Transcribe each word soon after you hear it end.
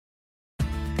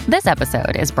This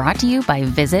episode is brought to you by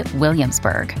Visit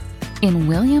Williamsburg. In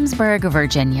Williamsburg,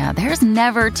 Virginia, there's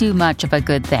never too much of a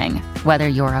good thing. Whether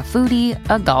you're a foodie,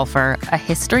 a golfer, a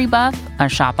history buff, a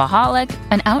shopaholic,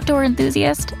 an outdoor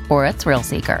enthusiast, or a thrill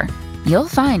seeker, you'll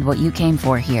find what you came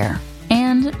for here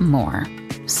and more.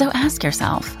 So ask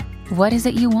yourself, what is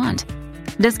it you want?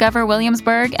 Discover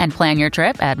Williamsburg and plan your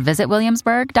trip at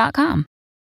visitwilliamsburg.com.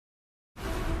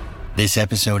 This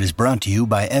episode is brought to you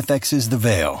by FX's The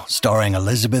Veil, starring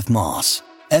Elizabeth Moss.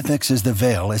 FX's The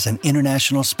Veil is an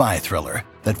international spy thriller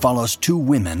that follows two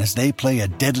women as they play a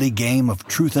deadly game of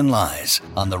truth and lies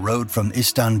on the road from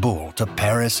Istanbul to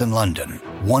Paris and London.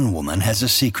 One woman has a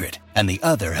secret, and the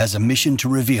other has a mission to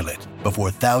reveal it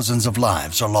before thousands of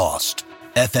lives are lost.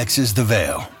 FX's The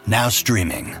Veil, now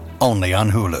streaming, only on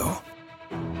Hulu.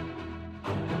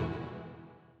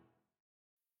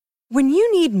 When you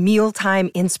need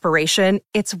mealtime inspiration,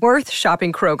 it's worth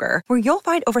shopping Kroger, where you'll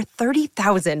find over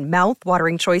 30,000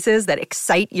 mouth-watering choices that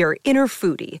excite your inner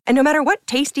foodie. And no matter what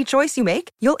tasty choice you make,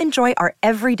 you'll enjoy our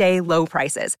everyday low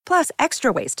prices, plus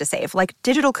extra ways to save, like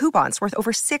digital coupons worth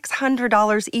over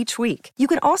 $600 each week. You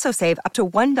can also save up to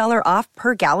 $1 off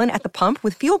per gallon at the pump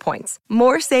with fuel points.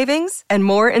 More savings and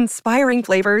more inspiring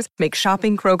flavors make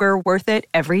shopping Kroger worth it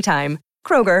every time.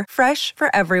 Kroger, fresh for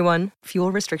everyone.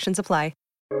 Fuel restrictions apply.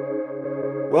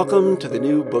 Welcome to the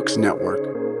New Books Network.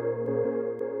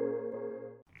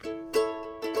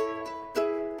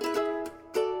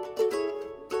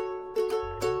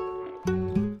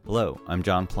 Hello, I'm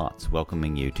John Plotz,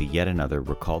 welcoming you to yet another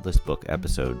Recall This Book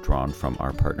episode drawn from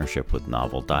our partnership with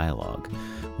Novel Dialogue.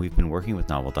 We've been working with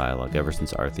Novel Dialogue ever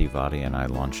since Arthi Vadi and I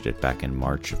launched it back in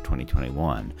March of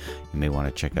 2021. You may want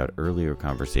to check out earlier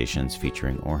conversations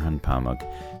featuring Orhan Pamuk,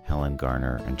 Helen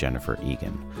Garner, and Jennifer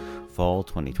Egan. Fall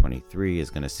 2023 is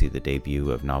going to see the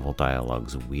debut of Novel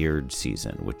Dialogue's Weird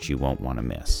season, which you won't want to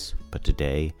miss. But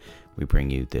today, we bring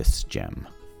you this gem.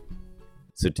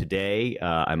 So today,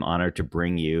 I'm honored to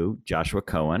bring you Joshua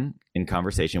Cohen in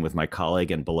conversation with my colleague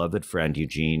and beloved friend,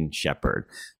 Eugene Sheppard,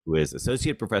 who is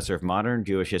Associate Professor of Modern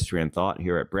Jewish History and Thought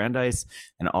here at Brandeis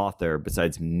and author,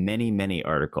 besides many, many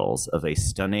articles, of a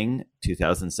stunning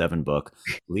 2007 book,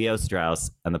 Leo Strauss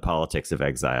and the Politics of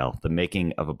Exile, The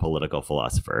Making of a Political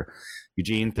Philosopher.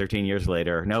 Eugene, 15 years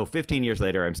later,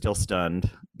 I'm still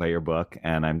stunned by your book,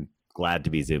 and I'm glad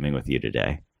to be Zooming with you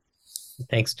today.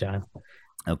 Thanks, John.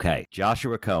 Okay,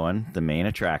 Joshua Cohen, the main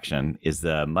attraction, is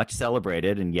the much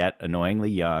celebrated and yet annoyingly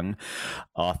young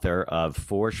author of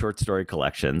 4 short story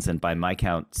collections, and by my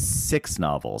count, 6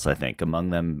 novels, I think, among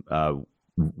them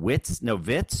Wits.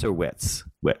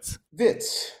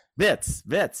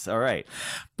 All right.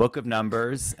 Book of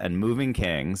Numbers and Moving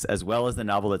Kings, as well as the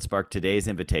novel that sparked today's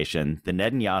invitation, The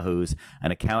Netanyahus, an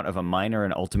account of a minor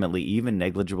and ultimately even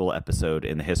negligible episode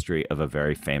in the history of a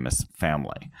very famous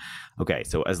family. Okay,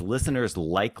 so as listeners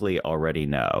likely already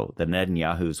know, the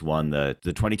Netanyahus won the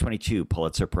 2022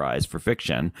 Pulitzer Prize for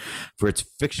fiction for its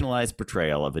fictionalized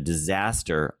portrayal of a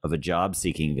disaster of a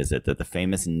job-seeking visit that the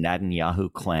famous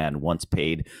Netanyahu clan once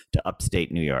paid to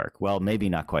upstate New York. Well, maybe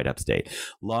not quite upstate.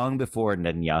 Long before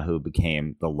Netanyahu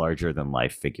became the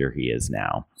larger-than-life figure he is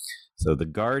now. So The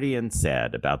Guardian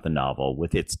said about the novel,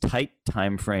 with its tight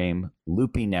time frame,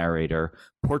 loopy narrator,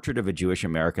 portrait of a Jewish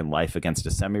American life against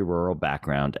a semi-rural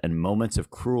background, and moments of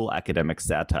cruel academic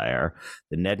satire,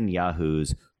 the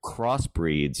Netanyahus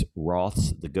crossbreeds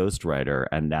Roth's The Ghostwriter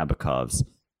and Nabokov's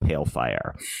Pale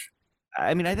Fire.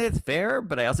 I mean, I think it's fair,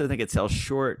 but I also think it sells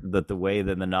short that the way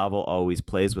that the novel always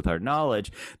plays with our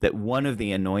knowledge that one of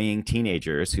the annoying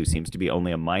teenagers, who seems to be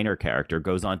only a minor character,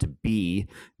 goes on to be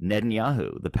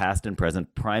Netanyahu, the past and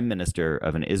present prime minister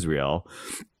of an Israel,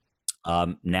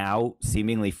 now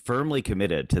seemingly firmly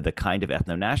committed to the kind of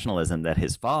ethno-nationalism that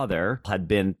his father had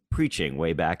been preaching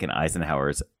way back in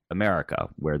Eisenhower's America,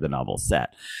 where the novel's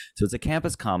set. So it's a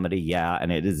campus comedy, yeah,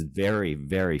 and it is very,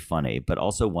 very funny, but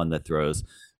also one that throws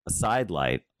a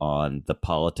sidelight on the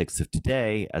politics of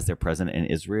today as they're present in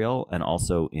Israel and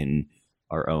also in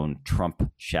our own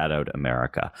Trump-shadowed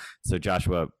America. So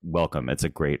Joshua, welcome. It's a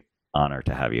great honor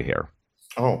to have you here.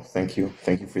 Oh, thank you.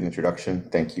 Thank you for the introduction.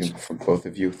 Thank you for both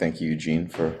of you. Thank you, Eugene,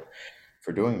 for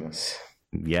doing this.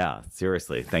 Yeah,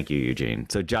 seriously. Thank you, Eugene.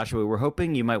 So Joshua, we're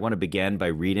hoping you might want to begin by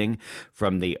reading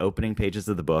from the opening pages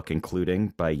of the book,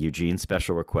 including, by Eugene's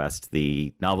special request,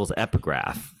 the novel's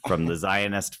epigraph from the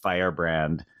Zionist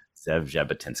firebrand Zev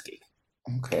Jabotinsky.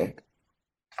 Okay.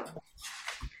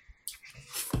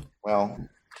 Well,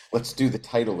 let's do the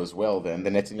title as well then. The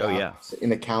Netanyahus,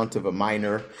 an account of a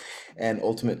minor and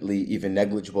ultimately even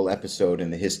negligible episode in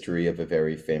the history of a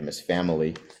very famous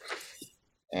family.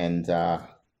 And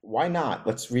why not?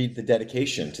 Let's read the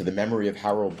dedication to the memory of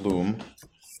Harold Bloom,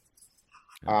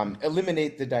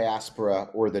 Eliminate the diaspora,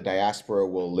 or the diaspora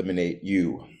will eliminate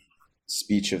you.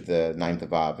 Speech of the 9th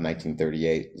of Av,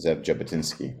 1938, Zev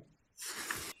Jabotinsky.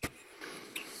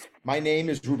 My name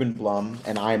is Ruben Blum,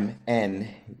 and I'm an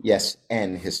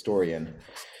historian.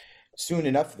 Soon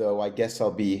enough, though, I guess I'll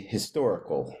be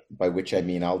historical, by which I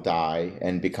mean I'll die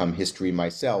and become history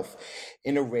myself,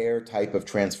 in a rare type of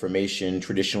transformation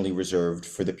traditionally reserved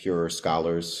for the purer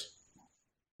scholars.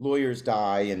 Lawyers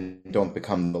die and don't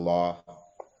become the law.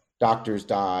 Doctors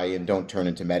die and don't turn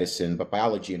into medicine, but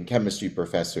biology and chemistry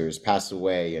professors pass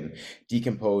away and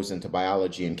decompose into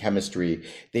biology and chemistry.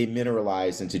 They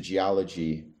mineralize into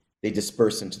geology. They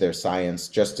disperse into their science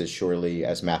just as surely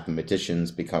as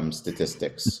mathematicians become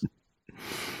statistics.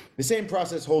 The same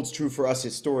process holds true for us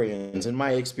historians. In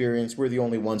my experience, we're the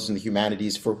only ones in the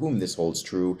humanities for whom this holds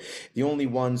true, the only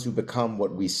ones who become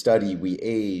what we study. We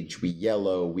age, we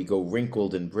yellow, we go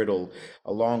wrinkled and brittle,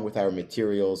 along with our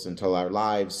materials, until our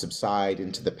lives subside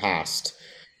into the past,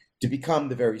 to become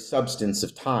the very substance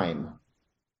of time.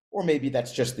 Or maybe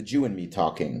that's just the Jew in me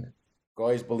talking.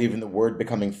 Goys believe in the word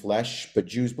becoming flesh, but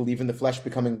Jews believe in the flesh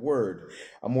becoming word,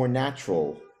 a more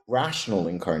natural, rational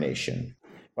incarnation.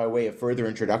 By way of further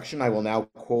introduction, I will now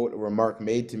quote a remark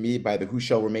made to me by the who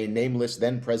shall remain nameless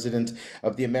then president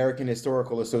of the American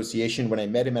Historical Association when I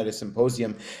met him at a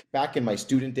symposium back in my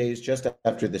student days just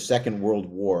after the Second World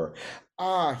War.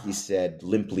 "Ah," he said,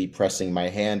 limply pressing my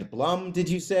hand. "Blum, did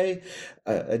you say?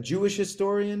 A Jewish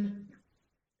historian?"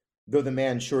 Though the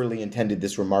man surely intended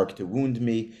this remark to wound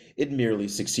me, it merely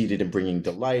succeeded in bringing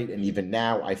delight, and even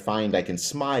now I find I can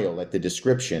smile at the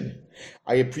description.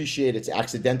 I appreciate its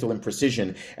accidental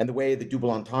imprecision and the way the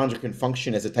double entendre can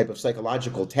function as a type of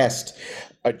psychological test.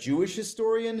 A Jewish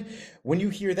historian? When you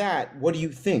hear that, what do you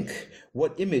think?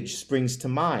 What image springs to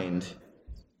mind?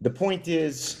 The point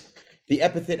is, the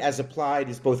epithet as applied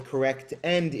is both correct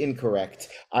and incorrect.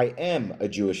 I am a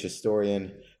Jewish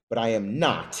historian, but I am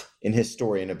not an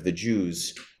historian of the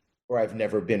Jews, or I've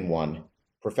never been one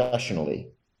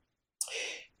professionally.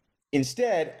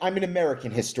 Instead, I'm an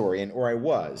American historian, or I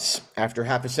was. After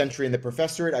half a century in the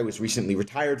professorate, I was recently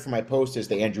retired from my post as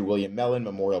the Andrew William Mellon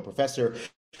Memorial Professor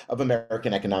of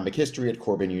American Economic History at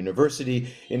Corbin University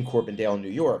in Corbindale, New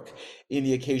York, in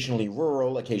the occasionally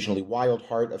rural, occasionally wild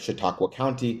heart of Chautauqua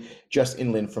County, just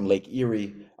inland from Lake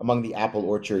Erie, among the apple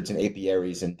orchards and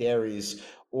apiaries and dairies,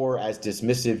 or as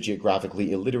dismissive,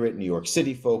 geographically illiterate New York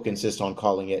City folk insist on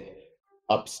calling it,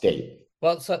 upstate.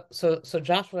 Well, so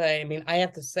Joshua, I mean, I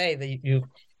have to say that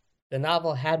the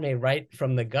novel had me right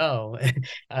from the get-go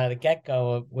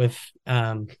with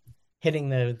hitting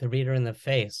the reader in the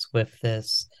face with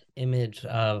this image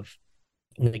of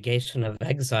negation of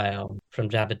exile from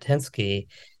Jabotinsky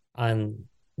on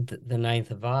the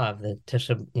 9th of Av, the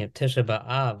Tisha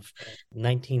B'Av,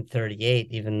 1938,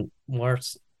 even more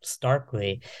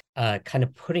starkly, kind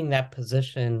of putting that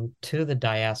position to the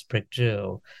diasporic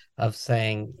Jew of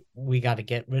saying, we got to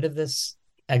get rid of this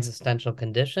existential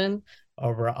condition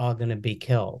or we're all going to be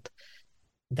killed.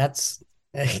 That's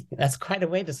quite a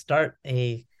way to start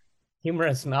a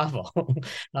humorous novel.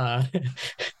 Can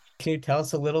you tell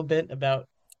us a little bit about,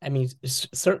 I mean,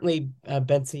 certainly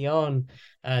Ben-Zion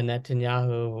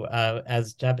Netanyahu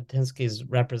as Jabotinsky's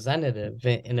representative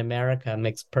in America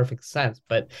makes perfect sense.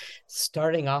 But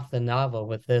starting off the novel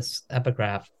with this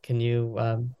epigraph, can you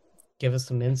give us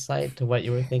some insight to what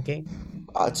you were thinking?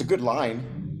 It's a good line.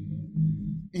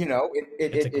 You know,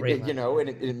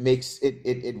 it makes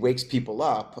it wakes people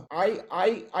up.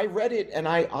 I read it and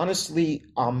I honestly,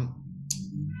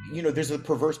 there's a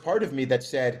perverse part of me that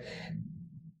said,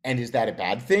 and is that a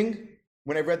bad thing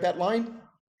when I read that line?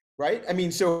 Right? I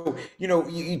mean, so,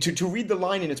 to read the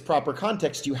line in its proper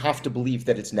context, you have to believe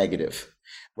that it's negative,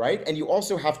 right? And you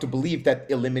also have to believe that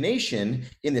elimination,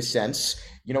 in this sense,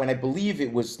 and I believe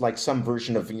it was like some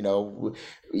version of,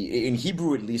 in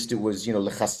Hebrew at least, it was,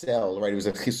 lechasel, right? It was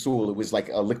a chisul, it was like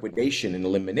a liquidation and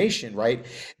elimination, right?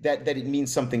 That it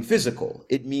means something physical.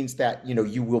 It means that,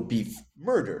 you will be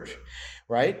murdered,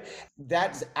 right?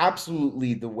 That's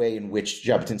absolutely the way in which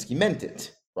Jabotinsky meant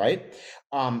it. Right?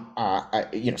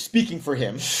 Speaking for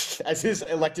him as his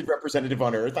elected representative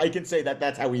on earth, I can say that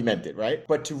that's how he meant it, right?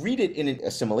 But to read it in an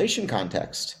assimilation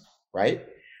context, right?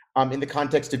 In the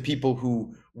context of people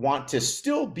who want to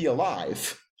still be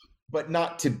alive, but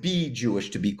not to be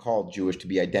Jewish, to be called Jewish, to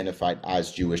be identified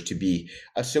as Jewish, to be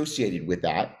associated with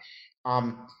that,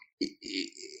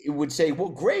 it would say, well,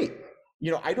 great.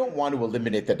 I don't want to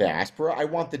eliminate the diaspora. I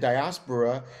want the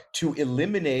diaspora to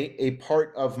eliminate a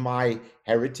part of my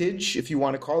heritage, if you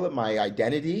want to call it, my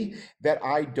identity, that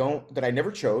I never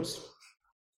chose,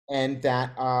 and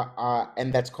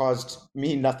that's caused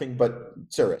me nothing but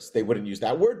service. They wouldn't use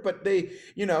that word, but they,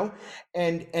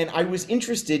 and I was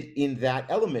interested in that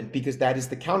element because that is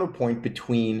the counterpoint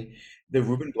between the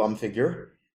Ruben Blum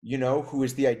figure, who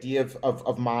is the idea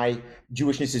of my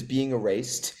Jewishness as being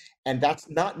erased, and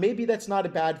maybe that's not a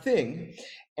bad thing.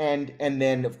 And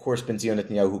then, of course, Ben-Zion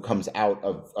Netanyahu, who comes out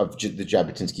of the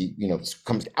Jabotinsky,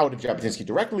 comes out of Jabotinsky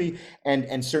directly,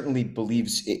 and certainly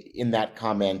believes in that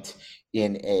comment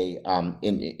in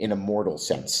a mortal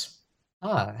sense.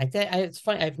 It's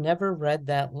funny. I've never read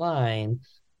that line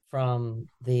from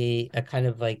a kind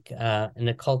of like an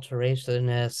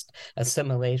acculturationist,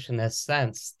 assimilationist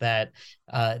sense that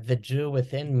the Jew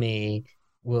within me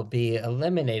will be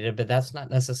eliminated, but that's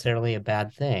not necessarily a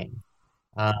bad thing.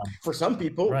 For some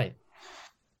people, right?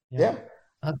 Yeah.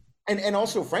 And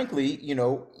also, frankly,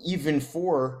 even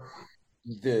for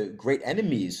the great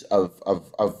enemies of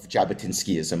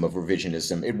Jabotinskyism, of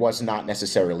revisionism, it was not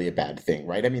necessarily a bad thing,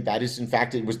 right? I mean, that is, in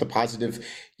fact, it was the positive,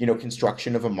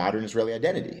 construction of a modern Israeli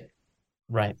identity.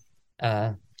 Right.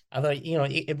 Although,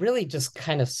 it really just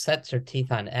kind of sets your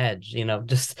teeth on edge,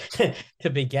 just to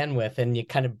begin with, and you're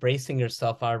kind of bracing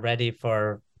yourself already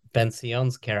for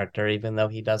Ben-Zion's character, even though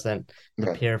he doesn't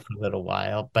appear for a little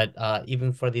while, but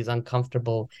even for these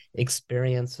uncomfortable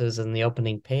experiences in the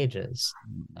opening pages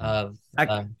of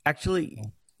actually,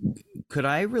 could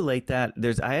I relate that?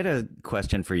 I had a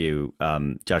question for you,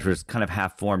 Josh, was kind of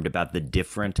half formed about the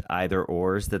different either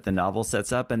ors that the novel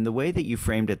sets up, and the way that you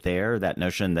framed it there, that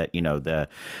notion that, the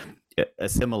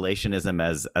assimilationism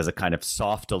as a kind of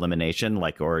soft elimination,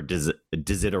 or a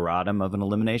desideratum of an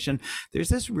elimination. There's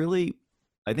this really,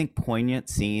 I think, poignant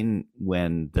scene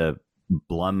when the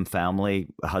Blum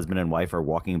family, husband and wife, are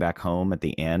walking back home at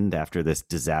the end after this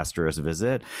disastrous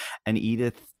visit, and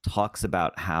Edith talks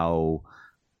about how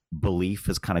belief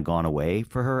has kind of gone away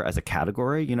for her as a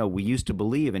category. We used to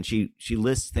believe, and she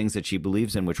lists things that she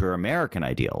believes in, which were American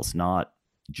ideals, not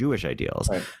Jewish ideals.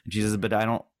 Right. And she says, but I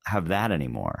don't have that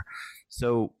anymore.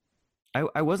 So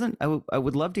I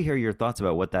would love to hear your thoughts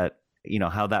about what that,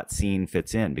 how that scene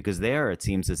fits in, because there it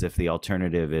seems as if the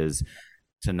alternative is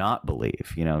to not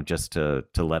believe, just to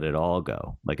let it all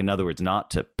go. Like, in other words,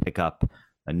 not to pick up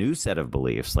a new set of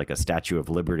beliefs, like a Statue of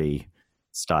Liberty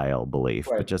style belief,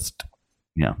 right. But just,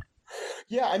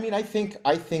 Yeah, I mean, I think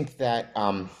that,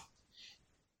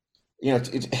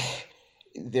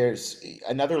 there's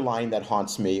another line that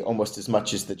haunts me almost as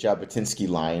much as the Jabotinsky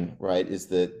line, right? Is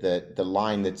the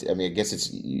line that's, I mean, I guess it's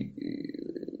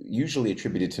usually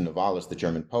attributed to Novalis, the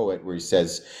German poet, where he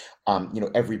says,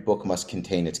 every book must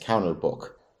contain its counter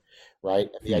book, right?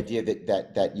 And the idea that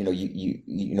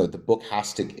the book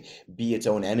has to be its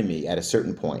own enemy at a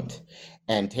certain point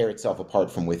and tear itself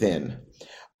apart from within.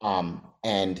 For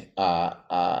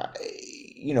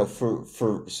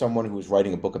someone who is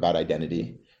writing a book about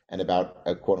identity and about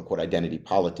a quote unquote identity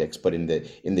politics, but in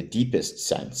the deepest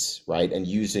sense, right, and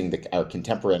using our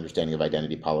contemporary understanding of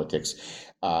identity politics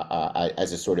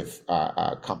as a sort of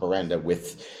comparenda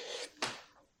with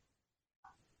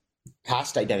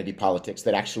past identity politics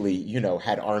that actually,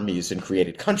 had armies and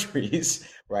created countries,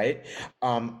 right?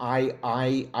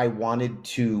 I wanted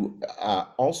to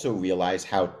also realize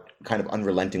how kind of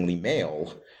unrelentingly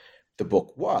male the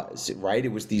book was, right?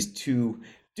 It was these two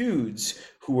dudes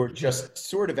who were just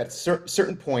sort of at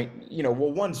certain point,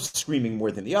 one's screaming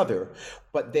more than the other,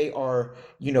 but they are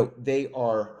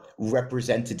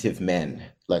representative men,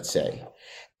 let's say.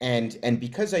 And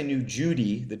because I knew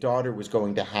Judy, the daughter, was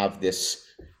going to have this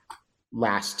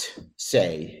last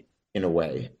say in a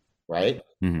way, right?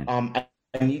 Mm-hmm.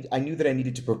 I knew that I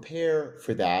needed to prepare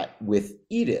for that with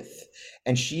Edith,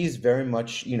 and she's very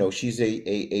much, she's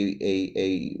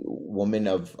a woman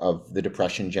of the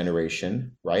Depression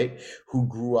generation, right? Who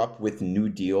grew up with New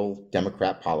Deal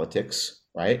Democrat politics,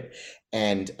 right?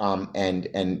 And all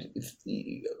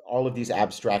of these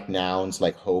abstract nouns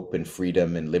like hope and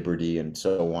freedom and liberty and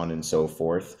so on and so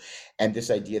forth, and this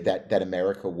idea that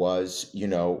America was, the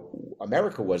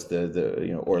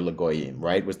Or Lagoyim,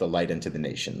 right? Was the light unto the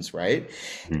nations, right?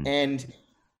 Mm.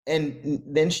 And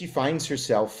then she finds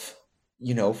herself,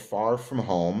 far from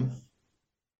home,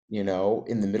 in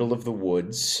the middle of the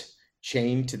woods,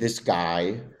 chained to this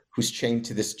guy who's chained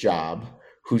to this job,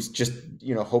 who's just,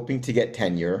 hoping to get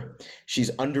tenure.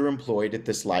 She's underemployed at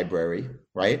this library,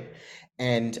 right?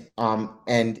 And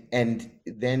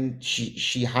then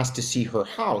she has to see her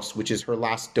house, which is her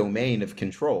last domain of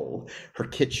control, her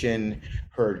kitchen,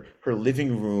 her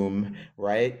living room,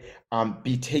 right?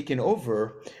 Be taken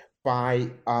over by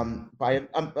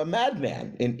a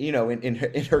madman in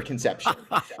her conception.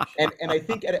 And I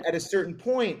think at a certain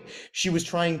point she was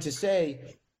trying to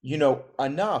say,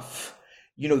 enough,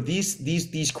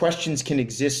 these questions can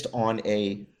exist on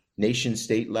a nation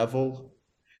state level.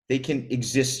 They can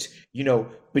exist,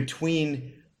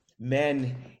 between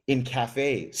men in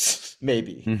cafes,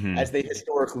 maybe, as they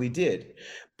historically did.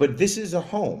 But this is a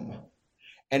home.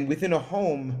 And within a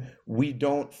home, we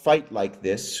don't fight like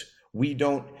this. We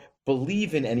don't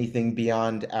believe in anything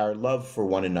beyond our love for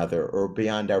one another or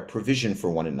beyond our provision for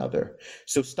one another.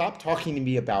 So stop talking to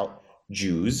me about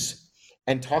Jews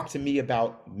and talk to me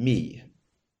about me.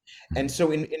 And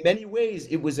so in many ways,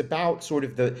 it was about sort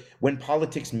of when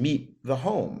politics meet the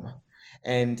home.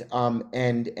 And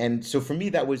so for me,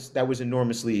 that was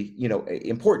enormously,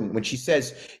 important when she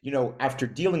says, after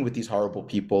dealing with these horrible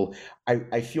people,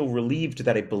 I feel relieved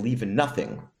that I believe in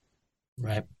nothing.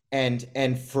 Right.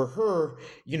 And for her,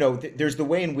 there's the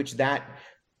way in which that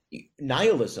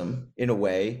nihilism, in a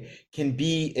way, can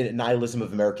be a nihilism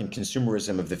of American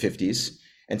consumerism of the 50s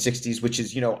and 60s, which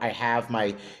is, I have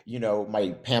my, my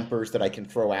Pampers that I can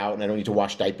throw out and I don't need to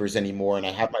wash diapers anymore. And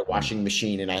I have my washing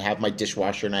machine and I have my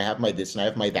dishwasher and I have my this and I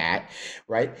have my that,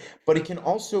 right? But it can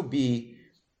also be,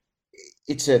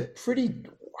 it's a pretty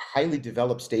highly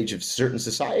developed stage of certain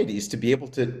societies to be able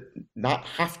to not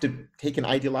have to take an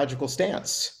ideological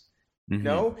stance.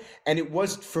 And it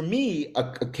was for me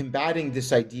a combating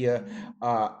this idea,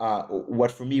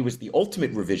 what for me was the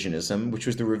ultimate revisionism, which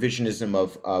was the revisionism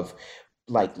of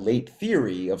like late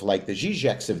theory of like the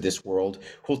Zizeks of this world,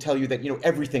 who'll tell you that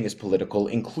everything is political,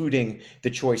 including the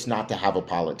choice not to have a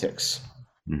politics.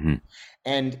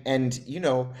 And when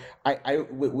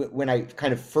I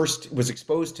kind of first was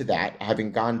exposed to that,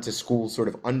 having gone to school sort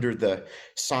of under the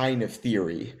sign of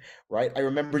theory, right? I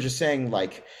remember just saying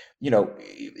like,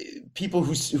 people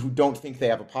who don't think they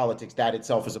have a politics, that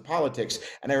itself is a politics.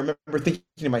 And I remember thinking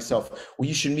to myself, well,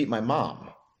 you should meet my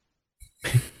mom.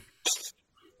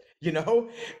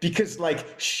 Because like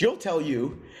she'll tell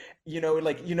you,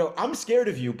 I'm scared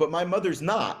of you, but my mother's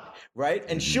not, right?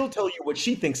 And she'll tell you what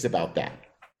she thinks about that.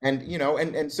 And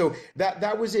and so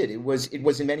that was it. It was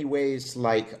in many ways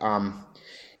like the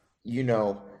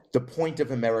point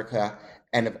of America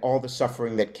and of all the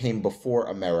suffering that came before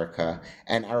America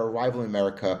and our arrival in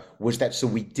America was that so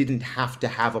we didn't have to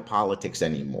have a politics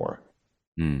anymore.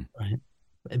 Right.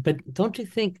 But don't you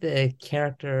think the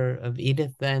character of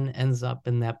Edith then ends up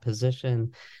in that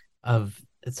position of,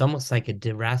 it's almost like a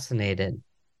deracinated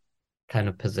kind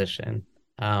of position?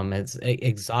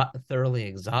 It's thoroughly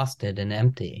exhausted and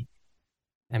empty.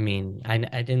 I mean,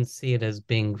 I didn't see it as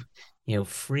being,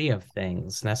 free of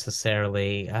things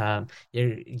necessarily.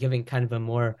 You're giving kind of a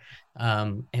more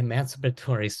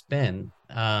emancipatory spin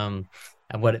on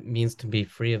what it means to be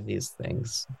free of these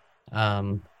things.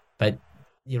 But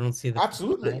you don't see the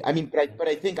absolutely. I mean, but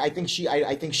I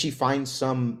think she finds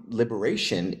some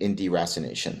liberation in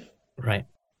deracination. Right.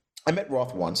 I met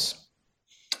Roth once.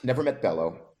 Never met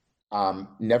Bellow.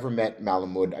 Never met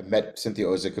Malamud. I've met Cynthia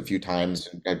Ozick a few times,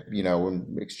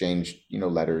 and exchanged,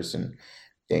 letters and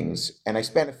things. And I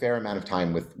spent a fair amount of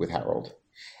time with Harold.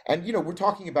 And, we're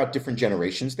talking about different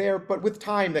generations there, but with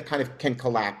time that kind of can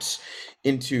collapse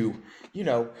into,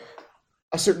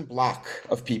 a certain block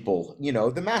of people,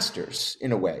 the masters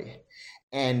in a way.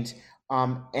 And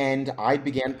I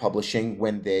began publishing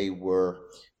when they were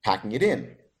packing it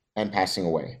in and passing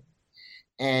away.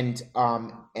 And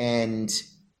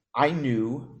I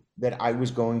knew that I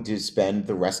was going to spend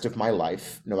the rest of my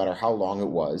life, no matter how long it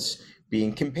was,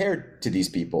 being compared to these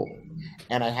people.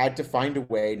 And I had to find a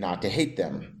way not to hate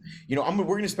them. We're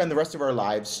going to spend the rest of our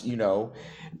lives,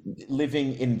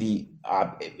 living in the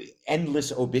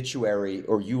endless obituary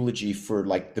or eulogy for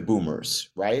like the boomers,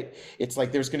 right? It's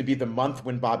like there's going to be the month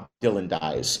when Bob Dylan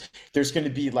dies. There's going to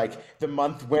be like the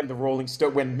month when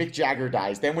when Mick Jagger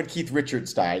dies, then when Keith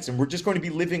Richards dies, and we're just going to be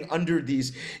living under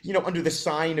these, under the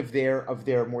sign of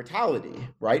their mortality,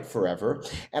 right, forever.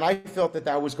 And I felt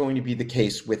that was going to be the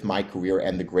case with my career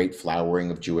and the great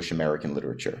flowering of Jewish American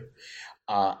literature.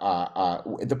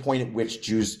 The point at which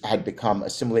Jews had become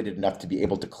assimilated enough to be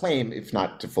able to claim, if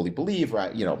not to fully believe,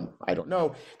 right, I don't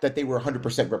know, that they were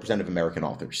 100% representative American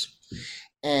authors.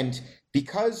 And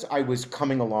because I was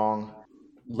coming along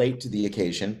late to the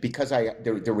occasion, because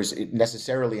there was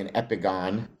necessarily an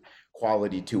epigon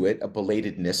quality to it, a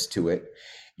belatedness to it,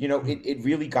 it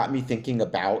really got me thinking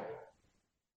about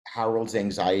Harold's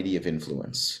anxiety of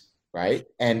influence, right?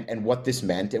 And what this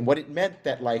meant, and what it meant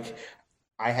that like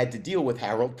I had to deal with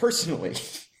Harold personally,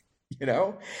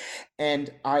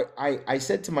 and I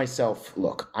said to myself,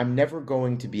 look, I'm never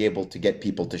going to be able to get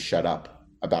people to shut up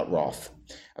about Roth.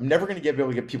 I'm never going to be able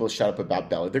to get people to shut up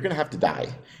about Bella. They're going to have to die.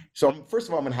 So first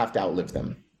of all, I'm going to have to outlive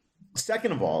them.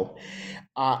 Second of all,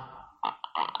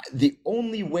 the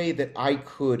only way that I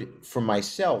could, for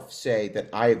myself, say that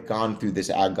I have gone through this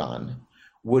agon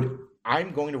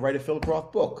I'm going to write a Philip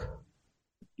Roth book.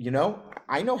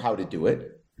 I know how to do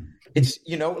it. It's,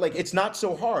 it's not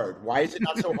so hard. Why is it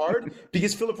not so hard?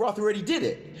 Because Philip Roth already did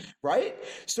it, right?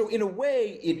 So in a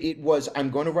way, it was, I'm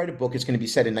going to write a book. It's going to be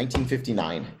set in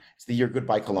 1959. It's the year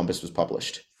Goodbye Columbus was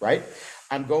published, right?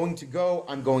 I'm going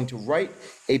to write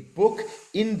a book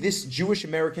in this Jewish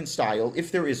American style, if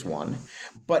there is one,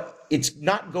 but it's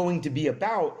not going to be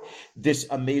about this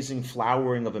amazing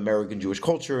flowering of American Jewish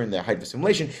culture and the height of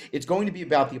assimilation. It's going to be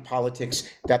about the politics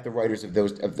that the writers of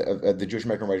the Jewish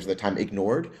American writers of the time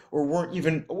ignored or weren't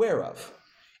even aware of.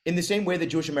 In the same way that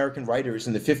Jewish American writers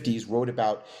in the 50s wrote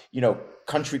about,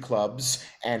 country clubs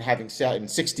and having sex in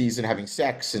 60s and having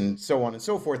sex and so on and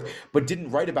so forth, but didn't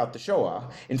write about the Shoah.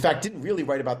 In fact, didn't really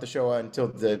write about the Shoah until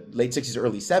the late 60s,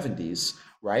 early 70s,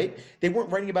 right? They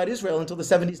weren't writing about Israel until the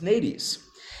 70s and 80s.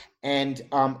 And,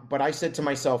 but I said to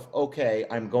myself, okay,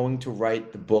 I'm going to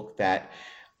write the book that,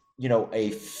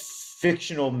 a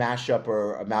fictional mashup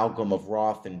or amalgam of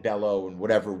Roth and Bellow and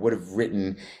whatever would have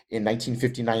written in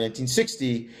 1959,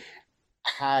 1960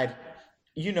 had,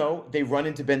 they run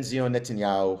into Ben Zion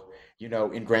Netanyahu,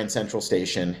 in Grand Central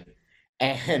Station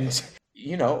and,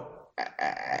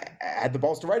 I had the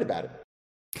balls to write about it.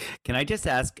 Can I just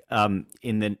ask,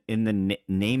 in the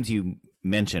names you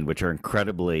mentioned, which are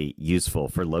incredibly useful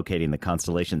for locating the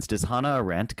constellations, does Hannah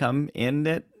Arendt come in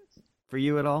it for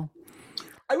you at all?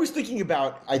 I was thinking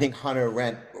about, I think, Hannah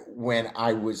Arendt when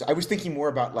I was thinking more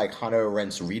about like Hannah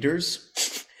Arendt's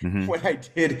readers when I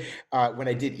did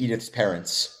Edith's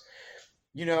Parents.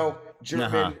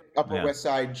 German, Upper West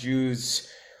Side Jews,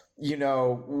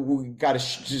 who got a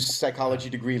psychology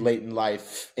degree late in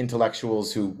life,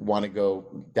 intellectuals who want to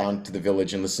go down to the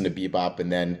village and listen to bebop and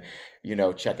then,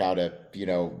 check out a,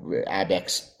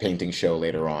 Abex painting show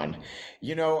later on.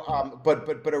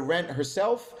 But Arendt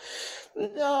herself,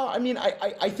 no, I mean,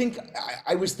 I think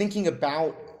I was thinking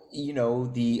about,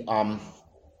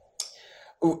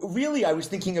 really I was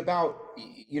thinking about,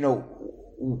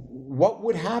 what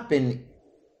would happen,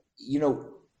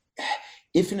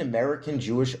 if an American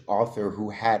Jewish author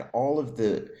who had all of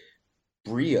the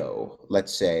brio,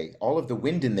 let's say, all of the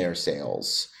wind in their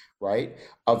sails, right,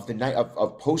 of the night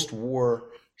of post-war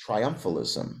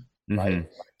triumphalism, right,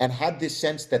 and had this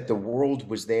sense that the world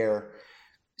was their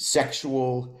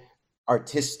sexual,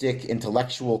 artistic,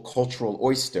 intellectual, cultural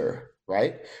oyster,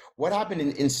 right? What happened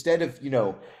instead of,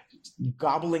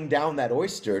 gobbling down that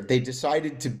oyster, they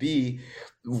decided to be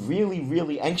really,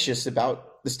 really anxious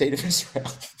about the state of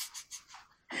Israel.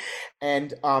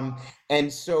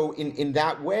 And so in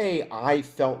that way, I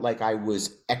felt like I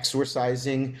was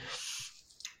exorcising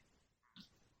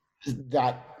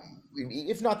that,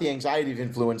 if not the anxiety of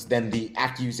influence, then the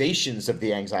accusations of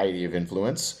the anxiety of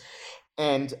influence.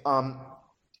 And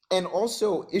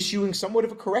also issuing somewhat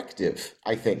of a corrective,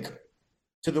 I think,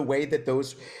 to the way that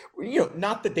those,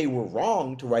 not that they were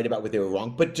wrong to write about what they were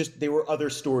wrong, but just there were other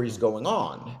stories going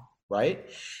on, right?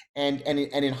 And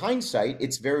in hindsight,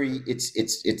 it's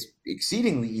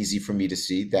exceedingly easy for me to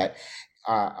see that.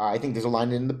 I think there's a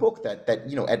line in the book that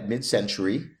at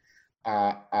mid-century,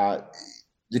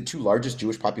 the two largest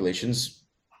Jewish populations,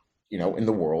 in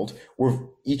the world were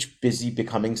each busy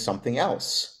becoming something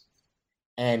else.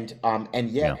 And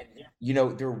yet,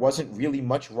 there wasn't really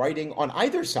much writing on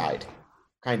either side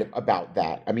kind of about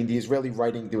that. I mean,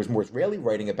 there was more Israeli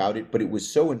writing about it, but it was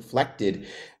so inflected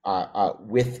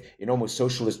with an almost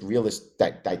socialist, realist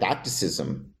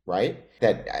didacticism, right?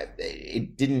 That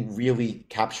it didn't really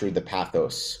capture the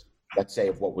pathos, let's say,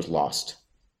 of what was lost.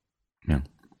 Yeah.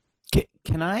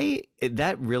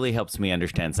 That really helps me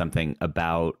understand something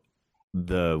about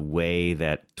the way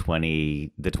that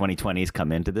the 2020s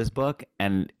come into this book.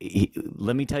 And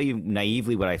let me tell you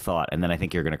naively what I thought, and then I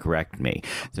think you're going to correct me.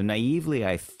 So naively,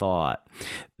 I thought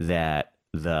that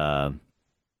the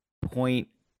point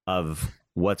of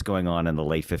what's going on in the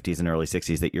late 50s and early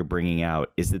 60s that you're bringing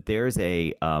out is that there's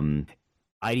a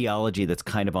ideology that's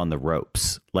kind of on the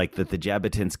ropes, like that the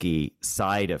Jabotinsky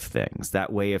side of things,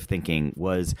 that way of thinking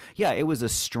was, it was a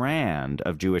strand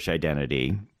of Jewish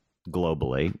identity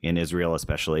globally, in Israel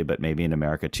especially, but maybe in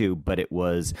America too. But it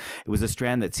was a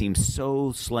strand that seemed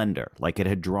so slender, like it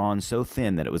had drawn so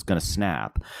thin that it was going to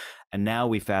snap. And now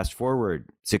we fast forward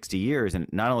 60 years, and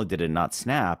not only did it not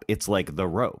snap, it's like the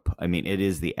rope. I mean, it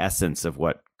is the essence of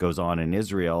what goes on in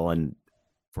Israel, and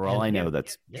for all I know,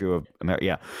 that's true of America.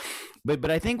 Yeah. But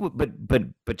I think,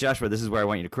 but Joshua, this is where I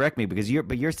want you to correct me, because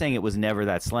you're saying it was never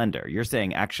that slender. You're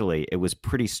saying actually it was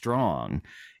pretty strong.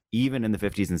 Even in the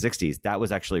 50s and 60s, that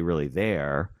was actually really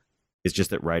there. It's just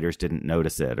that writers didn't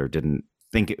notice it or didn't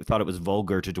thought it was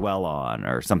vulgar to dwell on,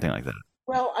 or something like that.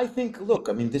 Well, I think, look,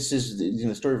 I mean, this is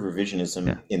the story of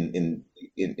revisionism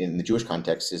in the Jewish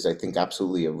context is, I think,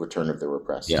 absolutely a return of the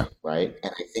repressed, right?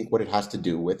 And I think what it has to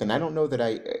do with, and I don't know that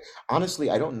honestly,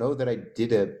 I don't know that I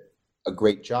did a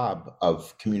great job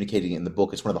of communicating in the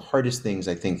book. It's one of the hardest things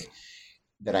I think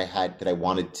that I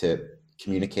wanted to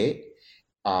communicate.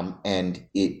 And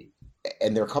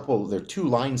there are two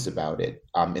lines about it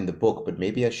in the book, but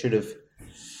maybe I should have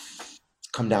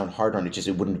come down hard on it. Just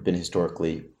it wouldn't have been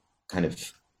historically kind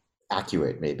of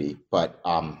accurate, maybe. But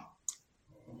the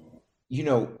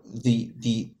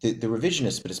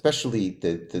revisionists, but especially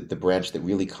the branch that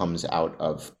really comes out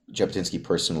of Jabotinsky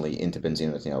personally into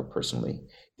Benzion Netanyahu personally,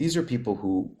 these are people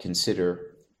who consider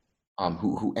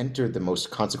who entered the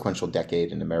most consequential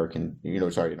decade in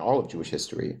in all of Jewish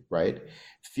history, right?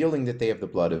 Feeling that they have the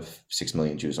blood of 6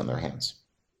 million Jews on their hands.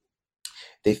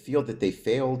 They feel that they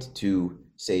failed to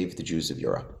save the Jews of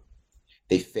Europe.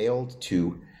 They failed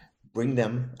to bring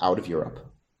them out of Europe.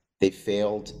 They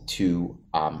failed to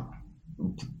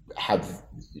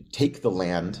take the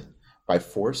land by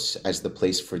force as the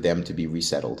place for them to be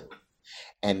resettled.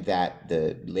 And that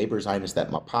the labor Zionists,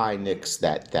 that Mapainiks,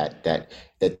 that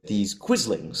these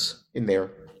Quislings in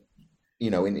their,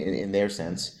 in their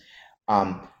sense,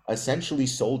 essentially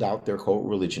sold out their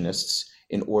co-religionists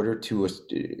in order to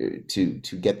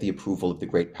get the approval of the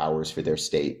great powers for their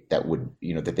state that would,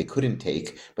 that they couldn't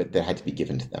take, but that had to be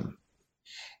given to them.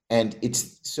 And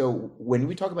so when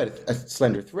we talk about a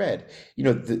slender thread,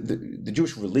 the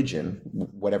Jewish religion,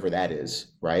 whatever that is,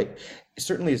 right,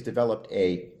 certainly has developed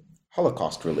a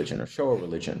Holocaust religion or Shoah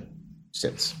religion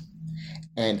since.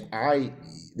 And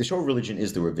the Shoah religion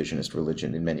is the revisionist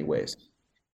religion in many ways.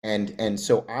 And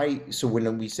so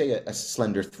when we say a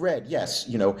slender thread, yes,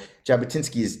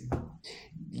 Jabotinsky is,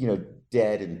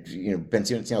 dead, and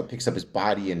Benzion Netanyahu picks up his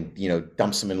body and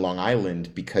dumps him in Long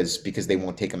Island because they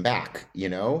won't take him back,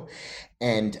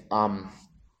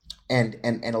 and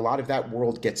a lot of that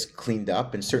world gets cleaned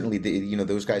up, and certainly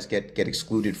those guys get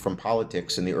excluded from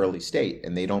politics in the early state,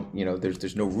 and they don't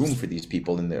there's no room for these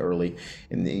people in the early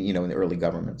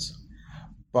governments,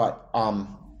 but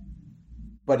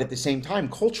at the same time,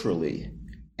 culturally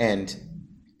and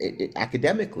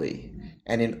academically,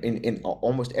 and in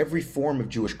almost every form of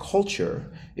Jewish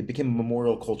culture, it became a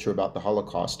memorial culture about the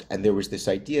Holocaust. And there was this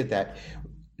idea that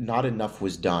not enough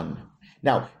was done.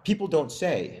 Now, people don't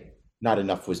say not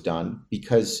enough was done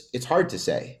because it's hard to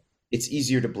say. It's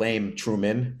easier to blame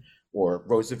Truman or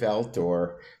Roosevelt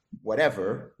or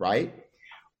whatever, right?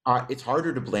 It's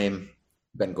harder to blame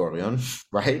Ben-Gurion,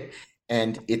 right?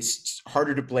 And it's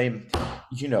harder to blame,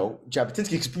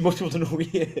 Jabotinsky, because most people don't know who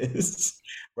he is,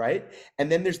 right? And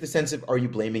then there's the sense of, are you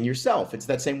blaming yourself? It's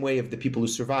that same way of the people who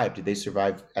survived. Did they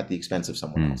survive at the expense of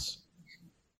someone else?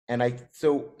 And in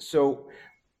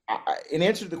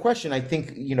answer to the question, I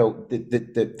think,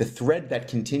 the thread that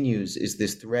continues is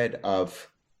this thread of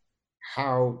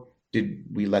how did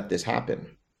we let this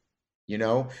happen?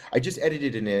 I just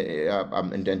edited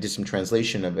and did some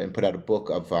translation of and put out a book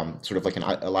of sort of like an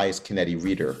Elias Canetti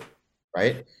reader,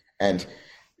 right? And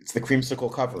it's the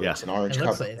creamsicle cover. Yeah. It's an orange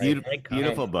cover. Like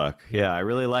beautiful book. Yeah, I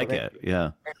really like it.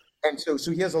 Yeah. And so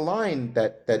he has a line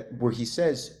that where he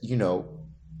says,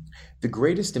 the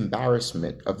greatest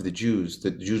embarrassment of the Jews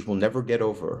that the Jews will never get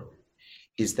over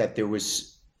is that there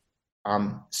was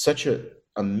such a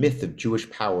myth of Jewish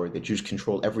power that Jews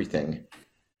control everything,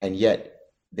 and yet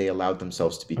they allowed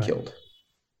themselves to be killed.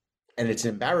 And it's an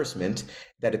embarrassment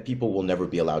that a people will never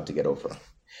be allowed to get over.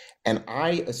 And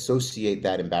I associate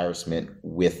that embarrassment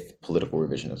with political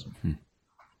revisionism.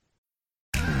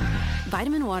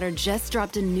 Vitamin Water just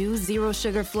dropped a new zero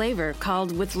sugar flavor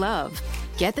called With Love.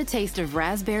 Get the taste of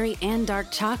raspberry and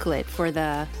dark chocolate for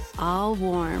the all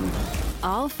warm,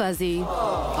 all fuzzy,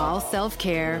 all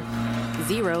self-care,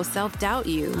 zero self-doubt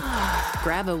you.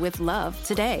 Grab a With Love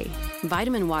today.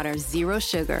 Vitamin Water Zero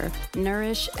Sugar.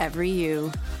 Nourish every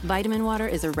you. Vitamin Water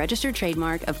is a registered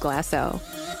trademark of Glasso.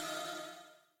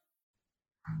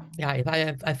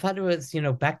 Yeah, I thought it was,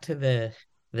 back to the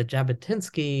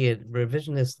Jabotinsky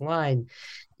revisionist line,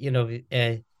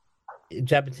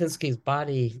 Jabotinsky's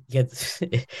body gets,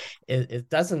 it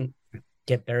doesn't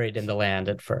get buried in the land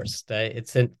at first.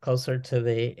 It's closer to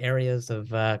the areas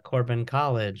of Corban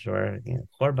College or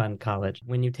Corban College.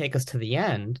 When you take us to the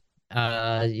end,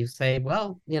 you say,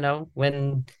 well,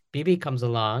 when Bibi comes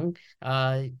along,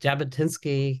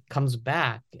 Jabotinsky comes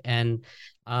back, and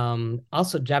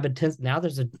also Jabotinsky. Now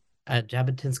there's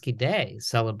Jabotinsky Day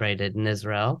celebrated in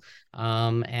Israel,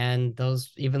 and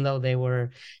those, even though they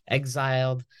were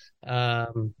exiled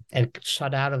and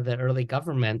shut out of the early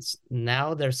governments,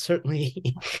 now they're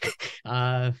certainly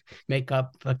make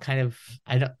up a kind of,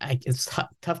 it's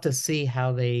tough to see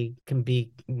how they can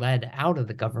be led out of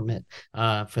the government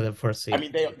for the foreseeable. I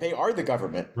mean, they are the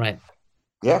government, right?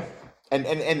 Yeah,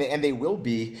 and they will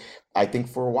be, I think,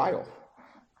 for a while.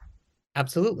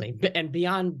 Absolutely, and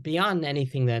beyond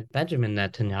anything that Benjamin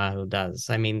Netanyahu does.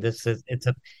 I mean,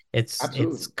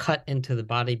 it's cut into the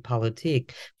body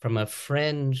politique from a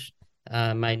fringe,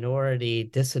 minority,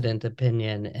 dissident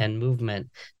opinion and movement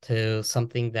to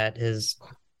something that has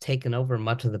taken over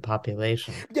much of the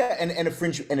population. Yeah, and a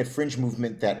fringe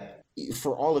movement that,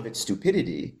 for all of its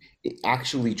stupidity, it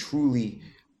actually truly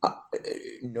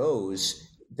knows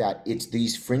that it's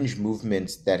these fringe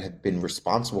movements that have been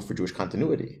responsible for Jewish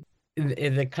continuity.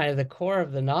 In the kind of the core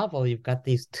of the novel, you've got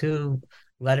these two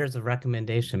letters of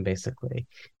recommendation, basically.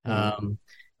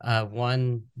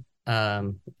 One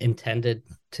intended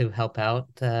to help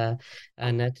out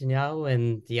Netanyahu,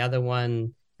 and the other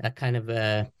one a kind of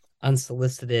a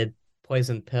unsolicited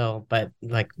poison pill, but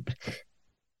like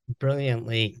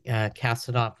brilliantly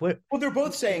casted off. Well, they're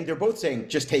both saying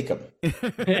just take him.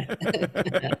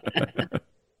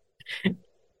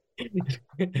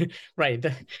 Right,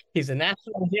 he's a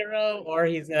national hero or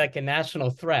he's like a national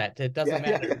threat. It doesn't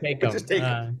matter. Take him. Just take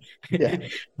him.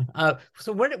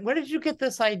 So where did you get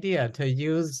this idea to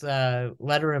use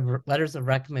letters of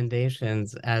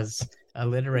recommendations as a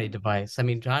literary device? I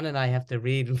mean, John and I have to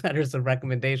read letters of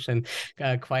recommendation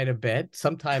quite a bit.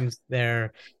 Sometimes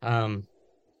they're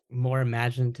more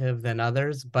imaginative than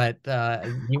others, but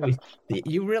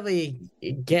you really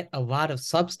get a lot of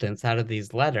substance out of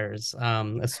these letters,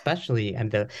 especially and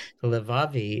the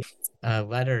Levavi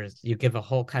letters. You give a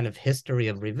whole kind of history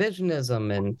of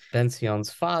revisionism and Ben-Sion's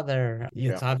father.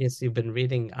 It's obvious you've been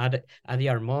reading Adi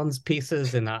Armon's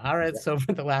pieces in Haaretz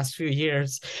over the last few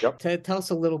years. Tell us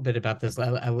a little bit about this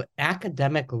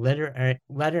academic letter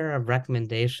of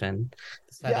recommendation.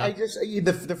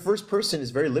 The first person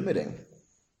is very limiting.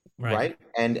 Right.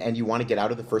 And you want to get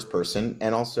out of the first person.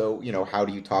 And also, how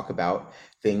do you talk about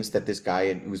things that this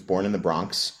guy who was born in the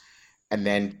Bronx and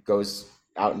then goes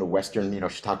out into Western,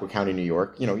 Chautauqua County, New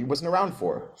York, he wasn't around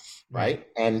for. Right.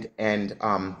 And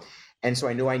so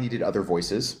I knew I needed other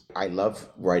voices. I love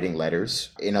writing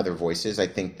letters in other voices. I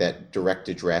think that direct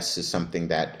address is something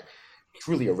that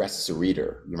truly arrests a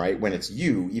reader, right? When it's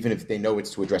you, even if they know it's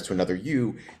to address to another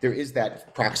you, there is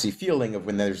that proxy feeling of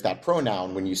when there's that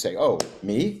pronoun, when you say, oh,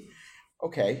 me?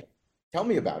 Okay, tell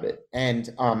me about it. And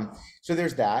so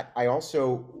there's that. I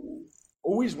also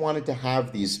always wanted to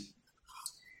have these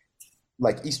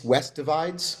like East-West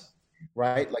divides,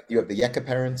 right? Like you have the Yeka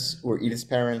parents who are Edith's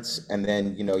parents, and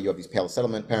then, you have these Pale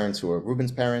Settlement parents who are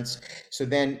Reuben's parents. So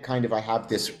then kind of I have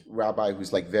this rabbi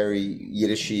who's like very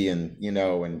Yiddishy and,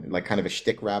 and like kind of a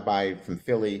shtick rabbi from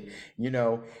Philly,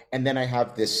 and then I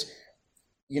have this,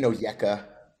 Yeka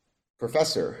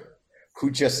professor who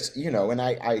just, and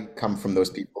I come from those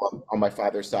people on my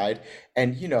father's side,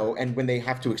 and, and when they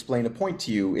have to explain a point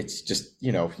to you, it's just,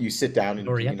 you sit down and,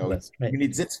 you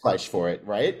need Sitzfleisch for it,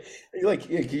 right? You're like,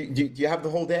 do you have the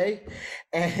whole day?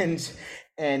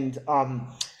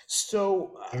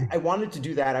 So I wanted to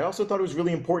do that. I also thought it was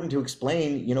really important to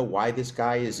explain, why this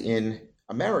guy is in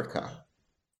America.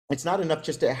 It's not enough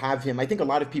just to have him. I think a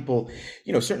lot of people,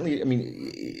 certainly, I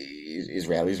mean,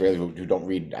 Israelis who don't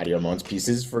read Adi Armon's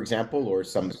pieces, for example, or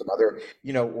some other,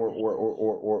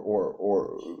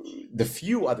 or the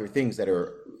few other things that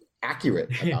are accurate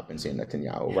about Ben-Zion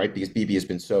Netanyahu, right? Because Bibi has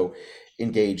been so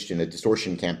engaged in a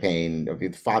distortion campaign of the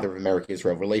father of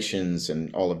America-Israel relations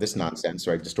and all of this nonsense,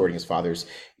 right? Distorting his father's,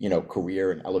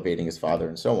 career and elevating his father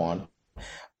and so on.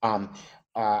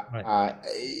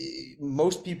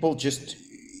 Most people just,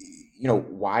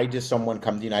 why does someone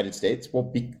come to the United States? Well,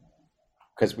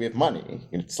 because we have money.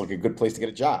 It's like a good place to get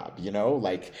a job,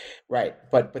 right.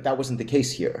 But that wasn't the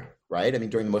case here, right? I mean,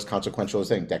 during the most consequential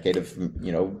decade of,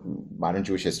 modern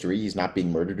Jewish history, he's not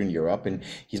being murdered in Europe and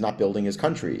he's not building his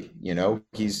country,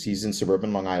 he's in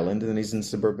suburban Long Island and then he's in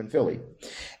suburban Philly.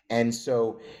 And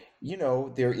so,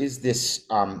 there is this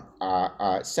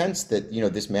sense that,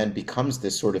 this man becomes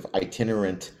this sort of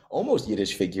itinerant, almost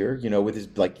Yiddish figure, with his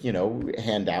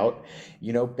hand out,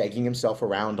 begging himself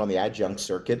around on the adjunct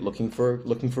circuit, looking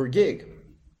for a gig.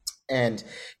 And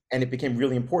it became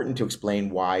really important to explain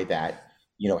why that,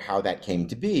 how that came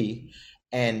to be.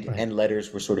 And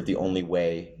letters were sort of the only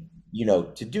way,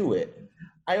 to do it.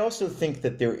 I also think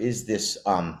that there is this,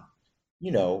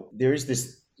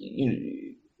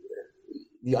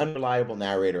 the unreliable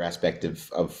narrator aspect of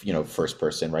first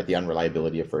person, right? The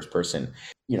unreliability of first person,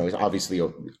 is obviously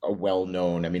a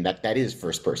well-known. I mean, that is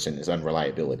first person is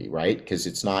unreliability, right? Because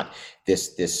it's not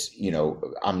this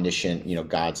omniscient,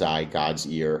 God's eye, God's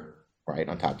ear, right?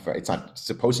 On top of it, it's not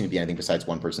supposed to be anything besides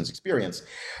one person's experience.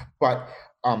 But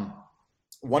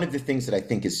one of the things that I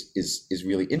think is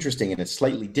really interesting, and it's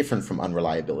slightly different from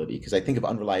unreliability, because I think of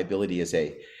unreliability as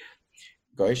a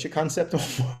Goyish concept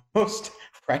almost,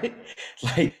 right?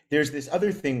 Like there's this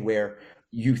other thing where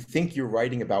you think you're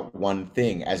writing about one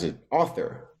thing as an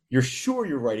author. You're sure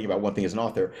you're writing about one thing as an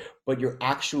author, but you're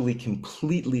actually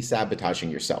completely sabotaging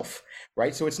yourself,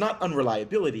 right? So it's not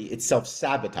unreliability, it's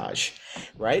self-sabotage,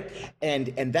 right? And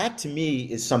that to me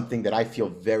is something that I feel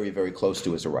very, very close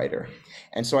to as a writer.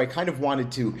 And so I kind of wanted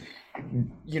to,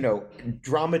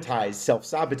 dramatize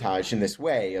self-sabotage in this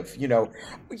way of,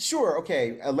 sure,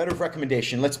 okay, a letter of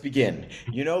recommendation, let's begin.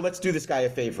 Let's do this guy a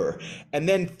favor. And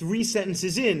then 3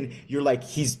 sentences in, you're like,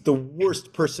 he's the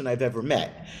worst person I've ever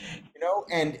met.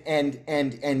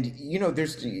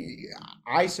 There's,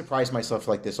 I surprise myself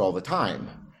like this all the time,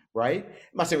 right? I'm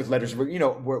not saying with letters,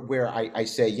 where I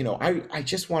say, I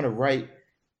just want to write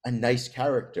a nice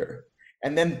character.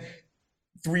 And then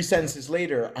 3 sentences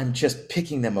later, I'm just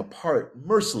picking them apart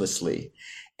mercilessly.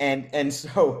 And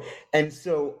so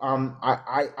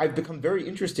I've become very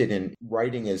interested in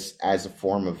writing as a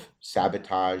form of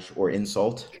sabotage or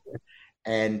insult.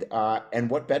 And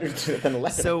what better than a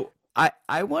letter? So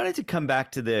I wanted to come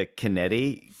back to the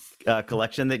Kennedy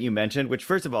collection that you mentioned, which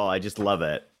first of all, I just love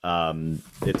it.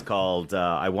 It's called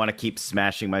I Want to Keep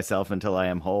Smashing Myself Until I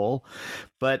Am Whole.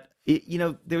 But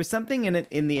there was something in it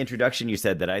in the introduction you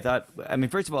said that I thought,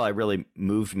 first of all, it really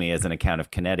moved me as an account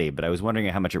of Kennedy, but I was wondering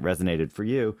how much it resonated for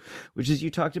you, which is you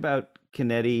talked about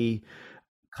Kennedy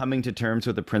coming to terms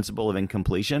with the principle of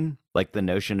incompletion, like the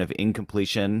notion of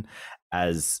incompletion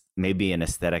as maybe an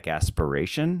aesthetic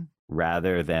aspiration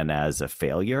rather than as a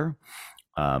failure.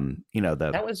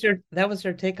 That was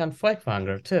your take on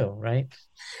Feuchtwanger too, right?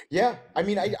 Yeah,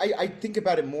 I think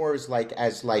about it more as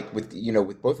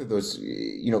with both of those,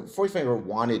 Feuchtwanger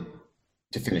wanted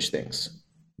to finish things.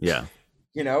 Yeah.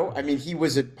 He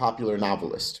was a popular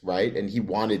novelist, right? And he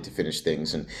wanted to finish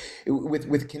things. And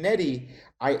with Kennedy,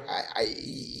 of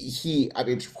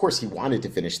course he wanted to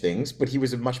finish things, but he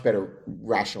was a much better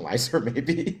rationalizer,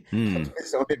 maybe, of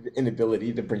his own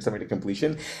inability to bring something to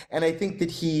completion. And I think that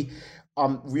he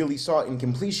really saw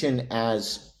incompletion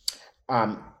as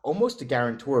almost a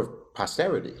guarantor of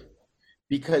posterity,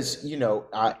 because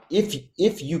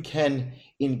if you can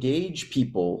engage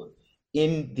people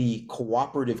in the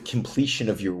cooperative completion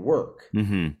of your work,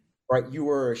 right, you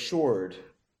are assured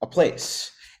a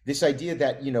place. This idea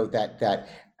that that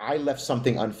I left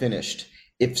something unfinished.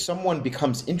 If someone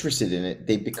becomes interested in it,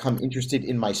 they become interested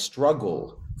in my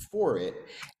struggle for it,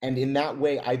 and in that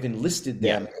way, I've enlisted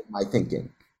them in my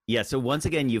thinking. Yeah, so once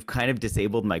again, you've kind of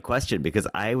disabled my question, because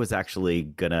I was actually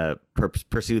going to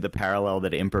pursue the parallel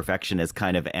that imperfection is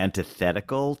kind of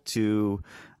antithetical to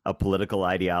a political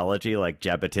ideology like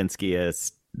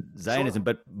Jabotinskyist Zionism.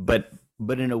 Sure.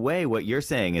 But in a way, what you're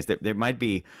saying is that there might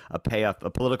be a payoff,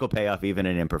 a political payoff, even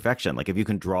in imperfection. Like if you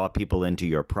can draw people into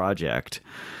your project.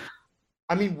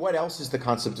 What else is the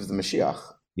concept of the Mashiach?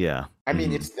 Yeah.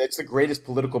 It's the greatest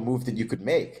political move that you could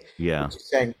make. Yeah. It's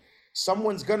saying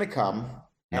someone's going to come.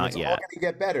 And it's all going to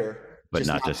get better, but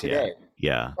not just today. Yet.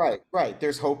 Yeah. Right.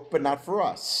 There's hope, but not for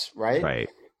us, right? Right.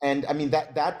 And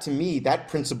that to me, that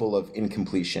principle of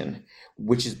incompletion,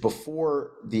 which is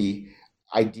before the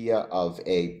idea of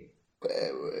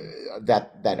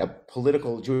that a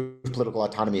Jewish political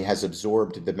autonomy has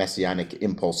absorbed the messianic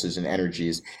impulses and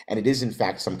energies, and it is in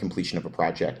fact some completion of a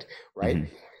project, right?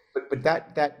 Mm-hmm. But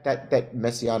that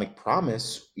messianic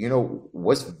promise,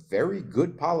 was very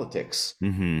good politics.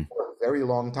 Mm-hmm. Very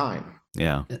long time.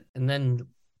 Yeah. And then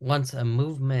once a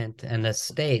movement and a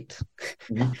state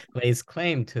lays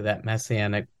claim to that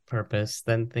messianic purpose,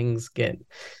 then things get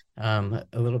a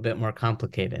little bit more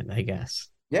complicated, I guess.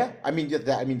 Yeah,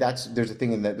 there's a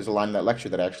thing there's a line in that lecture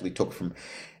that I actually took from,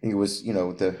 I think it was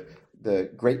the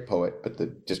great poet, but the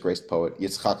disgraced poet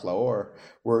Yitzhak Laor,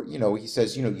 where he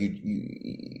says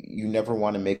you never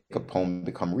want to make a poem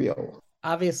become real.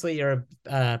 Obviously, your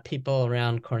people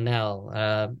around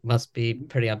Cornell must be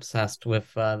pretty obsessed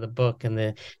with the book and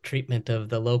the treatment of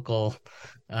the local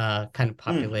kind of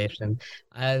population.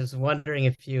 I was wondering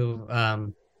if you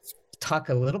talk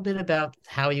a little bit about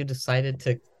how you decided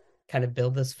to kind of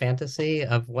build this fantasy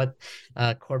of what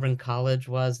Corban College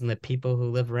was and the people who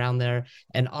live around there.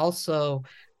 And also,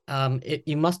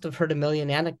 you must have heard a million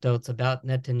anecdotes about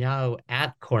Netanyahu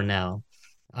at Cornell.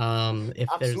 If Absolutely.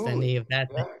 There's any of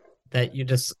that. Yeah.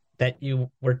 that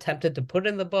you were tempted to put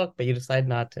in the book, but you decided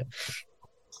not to?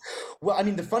 Well, I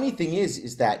mean, the funny thing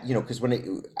is that, because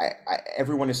when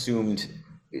everyone assumed,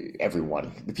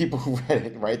 the people who read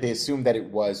it, right, they assumed that it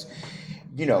was,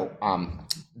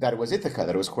 that it was Ithaca,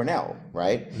 that it was Cornell,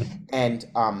 right? And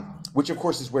which of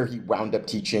course is where he wound up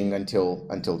teaching until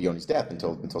Yoni's death,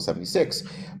 until 76.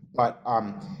 But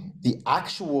the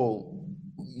actual,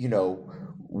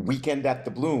 weekend at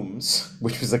the Blooms,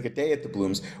 which was like a day at the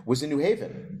Blooms, was in New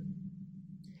Haven.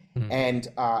 And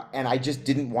I just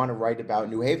didn't want to write about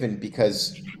New Haven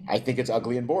because I think it's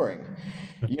ugly and boring.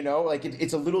 Like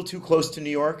it's a little too close to New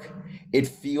York. It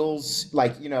feels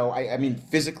like, I mean,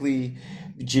 physically,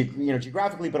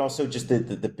 geographically, but also just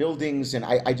the buildings. And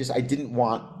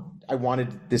I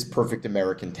wanted this perfect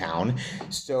American town.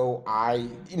 So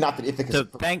not that Ithaca. So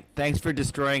thanks for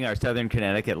destroying our Southern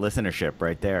Connecticut listenership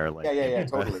right there. Like, yeah,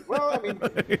 totally. Well, I mean,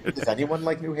 does anyone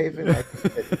like New Haven?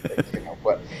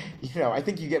 But I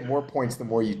think you get more points the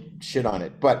more you shit on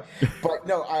it. But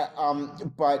no,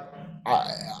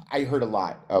 I heard a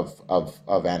lot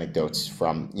of anecdotes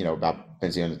from about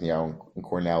Benzion and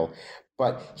Cornell,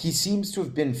 but he seems to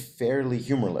have been fairly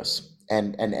humorless.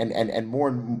 And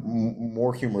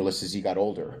more humorless as he got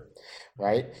older,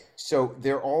 right? So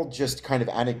they're all just kind of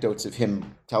anecdotes of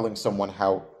him telling someone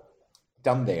how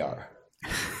dumb they are.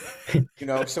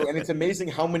 So, and it's amazing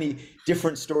how many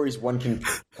different stories one can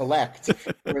collect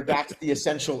where that's the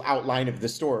essential outline of the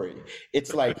story.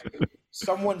 It's like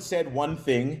someone said one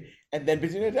thing and then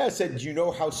Benzion said, "Do you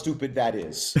know how stupid that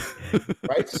is?"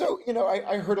 Right? So,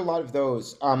 I heard a lot of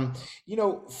those.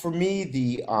 For me,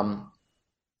 the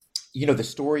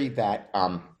story that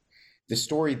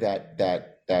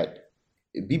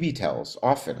Bibi tells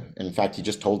often. In fact, he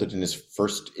just told it in his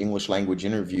first English language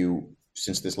interview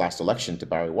since this last election to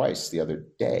Barry Weiss the other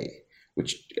day,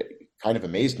 which kind of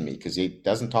amazed me because he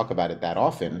doesn't talk about it that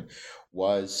often.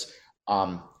 Was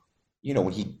when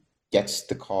he gets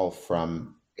the call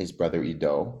from his brother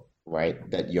Ido,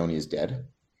 right, that Yoni is dead,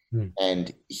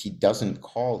 and he doesn't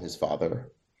call his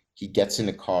father. He gets in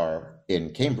a car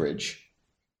in Cambridge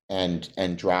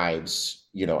and drives,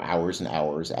 hours and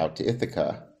hours out to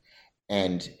Ithaca.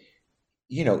 And,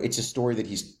 it's a story that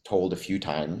he's told a few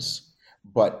times,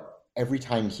 but every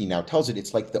time he now tells it,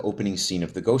 it's like the opening scene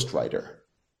of The Ghostwriter,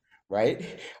 right?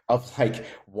 Of like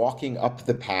walking up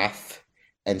the path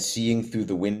and seeing through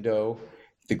the window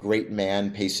the great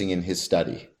man pacing in his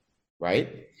study,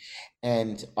 right?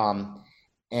 And I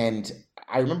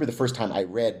remember the first time I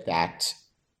read that,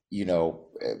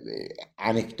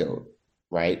 anecdote,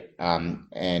 right?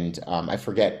 I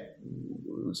forget,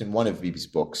 it was in one of Bibi's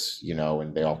books,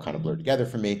 and they all kind of blur together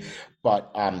for me.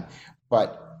 But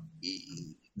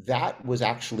that was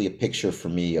actually a picture for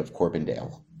me of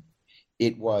Corbindale.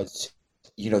 It was,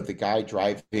 the guy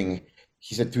driving,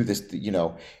 he said through this,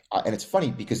 and it's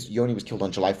funny because Yoni was killed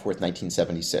on July 4th,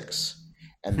 1976.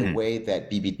 And the way that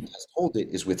Bibi has told it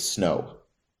is with snow,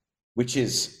 which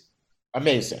is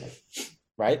amazing,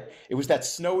 right? It was that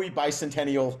snowy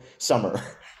bicentennial summer.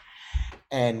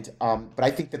 And but I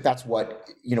think that's what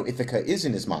Ithaca is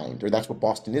in his mind, or that's what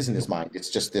Boston is in his mind. It's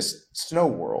just this snow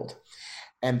world,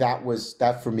 and that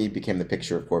for me became the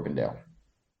picture of Corbindale.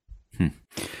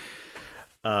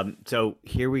 So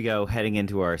here we go, heading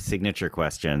into our signature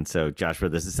question. So Joshua,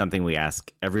 this is something we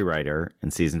ask every writer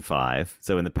in season 5.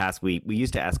 So in the past, we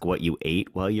used to ask what you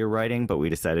ate while you're writing, but we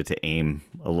decided to aim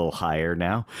a little higher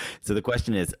now. So the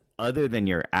question is, other than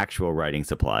your actual writing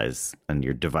supplies and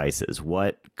your devices,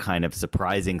 what kind of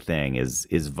surprising thing is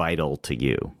vital to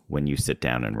you when you sit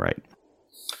down and write?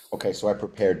 Okay, so I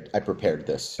prepared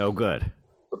this. Oh, good.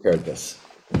 Prepared this.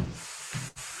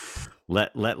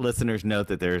 Let listeners know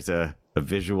that there's a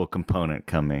visual component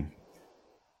coming.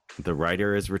 The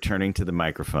writer is returning to the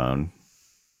microphone.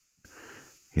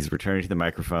 He's returning to the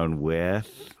microphone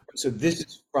with... So this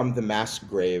is from the mass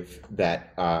grave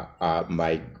that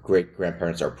my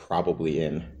great-grandparents are probably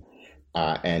in,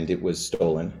 and it was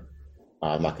stolen.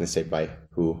 I'm not going to say by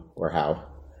who or how.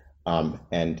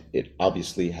 And it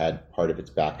obviously had part of its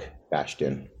back bashed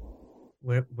in.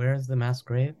 Where is the mass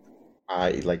grave?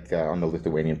 On the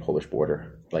Lithuanian-Polish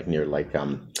border, near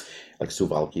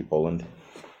Suwałki, Poland.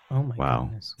 Oh my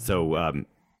goodness! So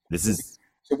this is.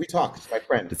 So we talked. It's my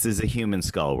friend. This is a human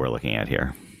skull we're looking at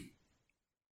here.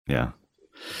 Yeah.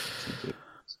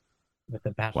 With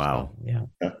the bash. Wow. Yeah.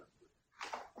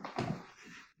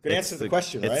 Good answer to the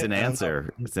question, right? It's an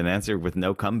answer. It's an answer with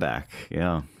no comeback.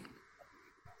 Yeah.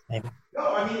 No,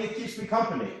 I mean, it keeps me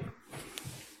company.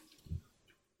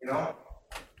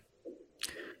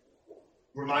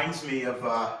 Reminds me of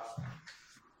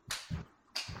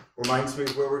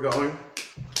where we're going.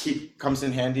 comes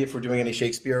in handy if we're doing any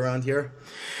Shakespeare around here.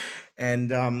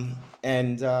 And I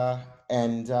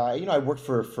worked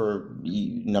for a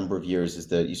number of years as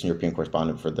the Eastern European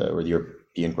correspondent or the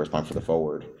European correspondent for the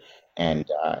Forward, and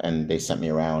they sent me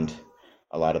around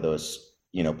a lot of those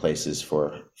places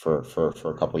for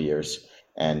a couple of years,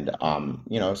 and so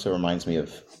it reminds me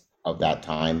of that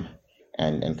time,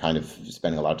 and kind of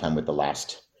spending a lot of time with the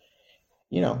last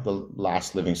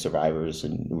living survivors,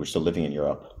 and who were still living in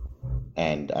Europe,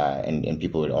 and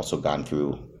people who had also gone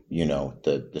through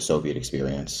the Soviet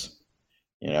experience.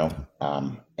 I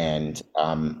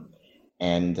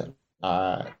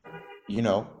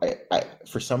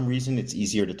for some reason it's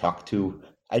easier to talk to.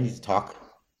 I need to talk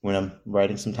when I'm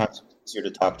writing. Sometimes it's easier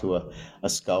to talk to a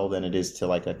skull than it is to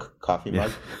like a coffee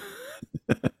mug.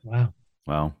 Wow.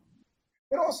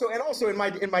 And also in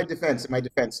my defense,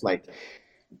 like,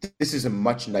 this is a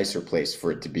much nicer place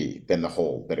for it to be than the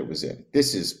hole that it was in.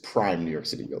 This is prime New York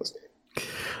City real estate.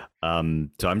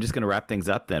 So I'm just going to wrap things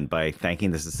up then by thanking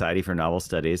the Society for Novel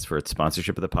Studies for its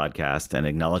sponsorship of the podcast, and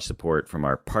acknowledge support from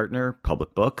our partner,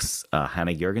 Public Books.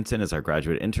 Hannah Jorgensen is our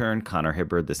graduate intern, Connor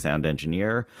Hibbard, the sound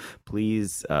engineer.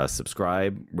 Please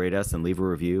subscribe, rate us, and leave a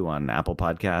review on Apple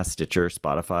Podcasts, Stitcher,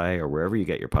 Spotify, or wherever you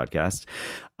get your podcast.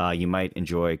 You might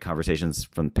enjoy conversations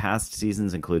from past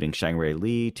seasons, including Shangri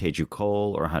Lee, Teju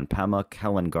Cole, Orhan Pamuk,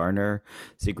 Helen Garner,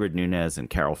 Sigrid Nunez, and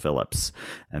Carol Phillips.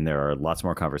 And there are lots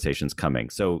more conversations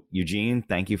coming. So, Eugene,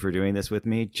 thank you for doing this with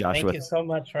me. Joshua, thank you so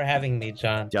much for having me,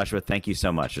 John. Joshua, thank you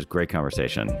so much. It was a great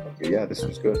conversation. Yeah, this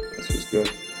was good.